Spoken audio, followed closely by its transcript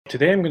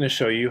Today I'm going to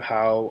show you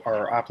how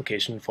our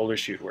application folder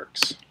chute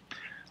works.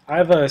 I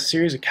have a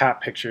series of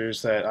cat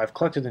pictures that I've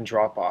collected in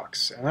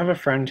Dropbox, and I have a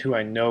friend who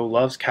I know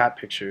loves cat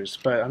pictures,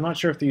 but I'm not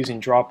sure if they're using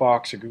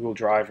Dropbox or Google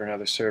Drive or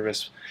another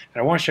service,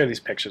 and I want to share these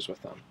pictures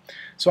with them.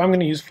 So I'm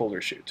going to use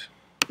folder chute.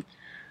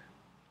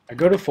 I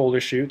go to folder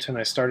chute and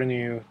I start a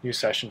new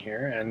session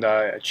here, and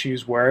I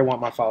choose where I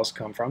want my files to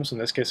come from. So in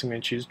this case I'm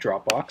going to choose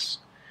Dropbox.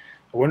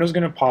 A window is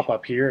going to pop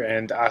up here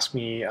and ask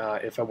me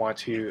if I want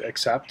to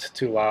accept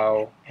to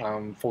allow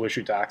folder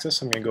chute to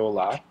access. I'm going to go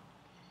allow.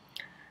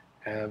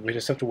 And we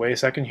just have to wait a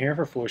second here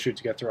for folder chute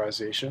to get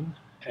authorization.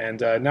 And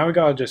now we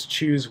gotta just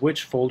choose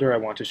which folder I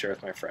want to share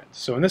with my friends.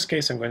 So in this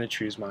case I'm going to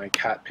choose my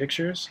cat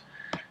pictures.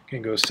 I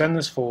can go send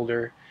this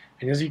folder,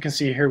 and as you can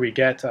see here we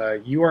get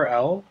a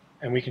URL,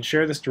 and we can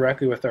share this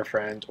directly with our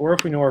friend, or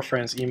if we know our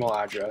friend's email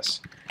address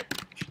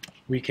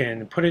we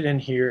can put it in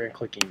here and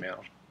click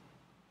email.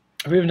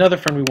 If we have another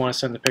friend we want to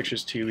send the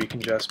pictures to, we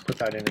can just put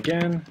that in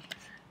again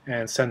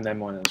and send them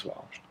one as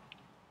well.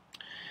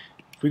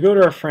 If we go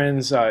to our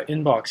friend's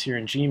inbox here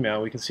in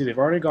Gmail, we can see they've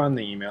already gotten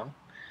the email.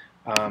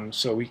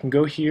 So we can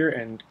go here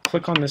and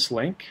click on this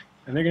link,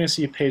 and they're going to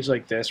see a page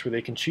like this where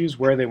they can choose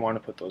where they want to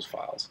put those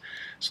files.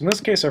 So in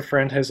this case our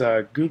friend has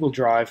a Google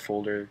Drive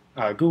folder,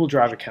 Google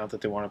Drive account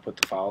that they want to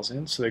put the files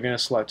in. So they're going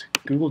to select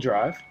Google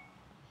Drive.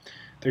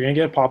 They're going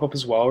to get a pop-up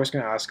as well where it's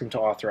going to ask them to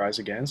authorize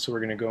again. So we're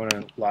going to go in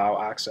and allow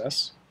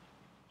access.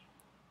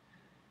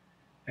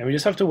 And we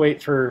just have to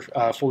wait for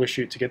folder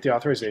chute to get the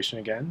authorization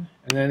again.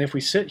 And then if we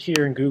sit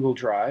here in Google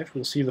Drive,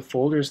 we'll see the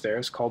folders there.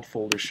 It's called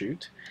folder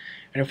chute.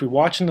 And if we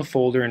watch in the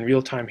folder in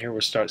real time here, we'll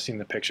start seeing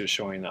the pictures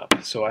showing up.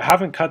 So I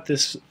haven't cut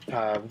this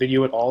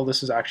video at all.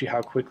 This is actually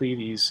how quickly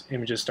these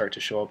images start to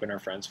show up in our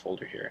friends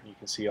folder here. And you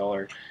can see all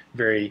our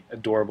very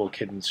adorable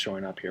kittens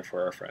showing up here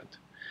for our friend.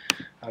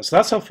 So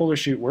that's how folder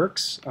chute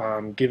works.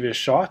 Give it a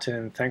shot,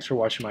 and thanks for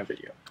watching my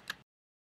video.